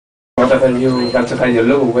Vamos a hacer You Can't Hide Your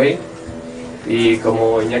Love Away, y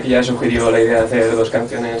como Iñaki ya sugirió la idea de hacer dos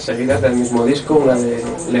canciones seguidas del mismo disco, una de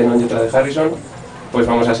Lennon y otra de Harrison, pues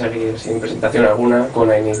vamos a seguir sin presentación alguna con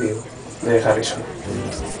I Need You de Harrison.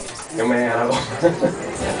 Yo me hago.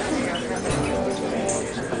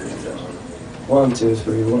 1, 2, 3,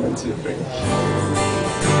 1, 2, 3.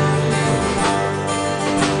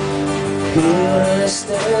 Here I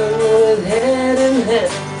stand with head in hand,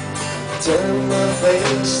 turn my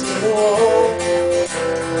face to the wall.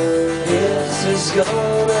 This is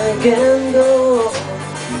gone, I can't go on,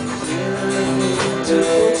 feeling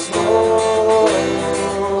too small.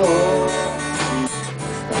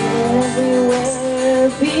 Everywhere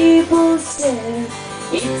people stare,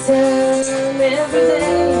 each time, every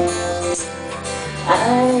day,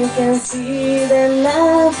 I can see them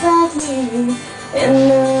laugh at me,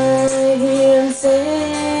 and I hear them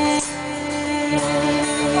say,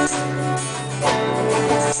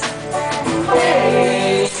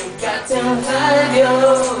 hey, you got to hide your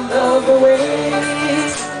love away.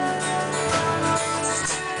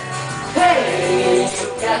 Hey, you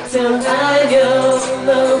got to hide your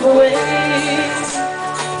love away.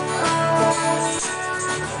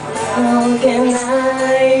 How can I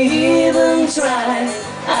even try?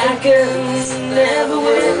 I can never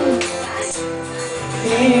win.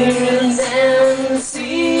 Hearing them,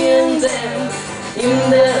 seeing them in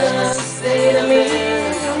the state I'm in.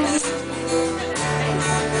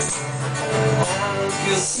 How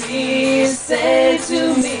could she say to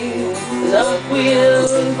me, love will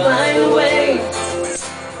find a way?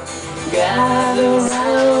 Gather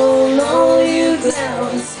round all you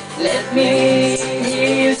clowns, let me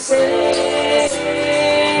hear you say,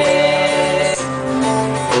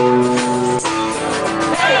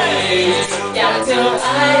 hey, you got to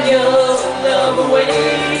hide your love away.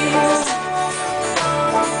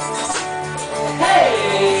 Hey,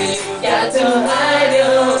 you got to hide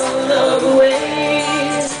your love away.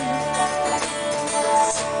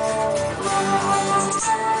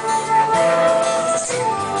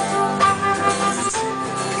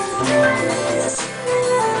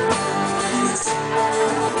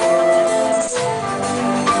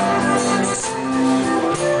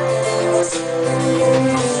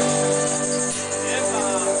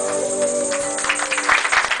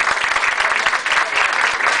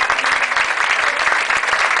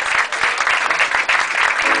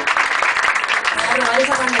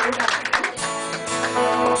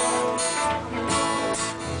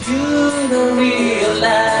 You don't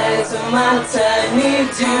realize how much I need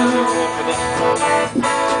to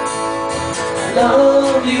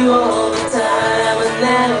love you all the time and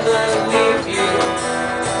never leave you.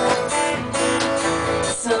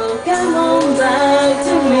 So come on back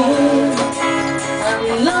to me. I'm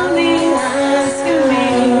lonely, asking me.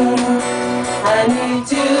 I need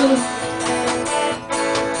to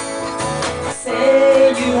say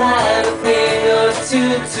you had a thing or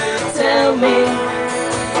two to tell me.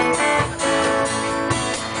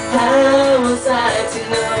 How was I to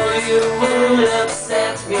know you would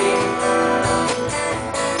upset me?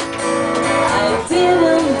 I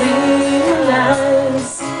didn't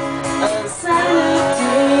realize a silence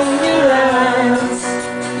in your eyes.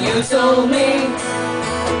 You told me,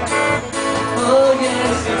 oh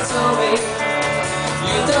yes, you told me,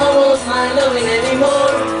 you don't want my loving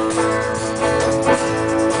anymore.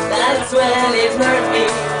 That's when it hurt me.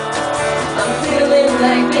 I'm feeling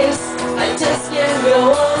like this, I just can't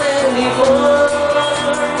go on anymore.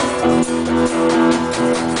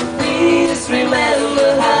 Please remember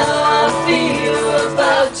how I feel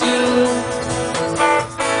about you.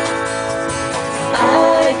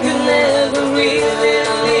 I could never really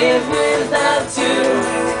live without you.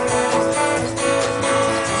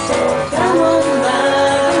 So come on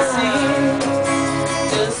back and see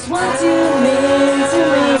just what you mean to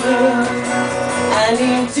me. I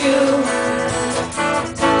need you.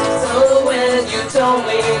 You told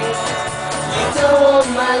me you don't want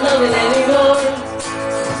my loving anymore.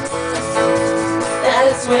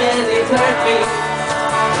 That's when it hurt me.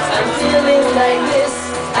 I'm feeling like this,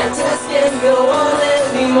 I just can't go on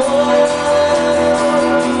anymore.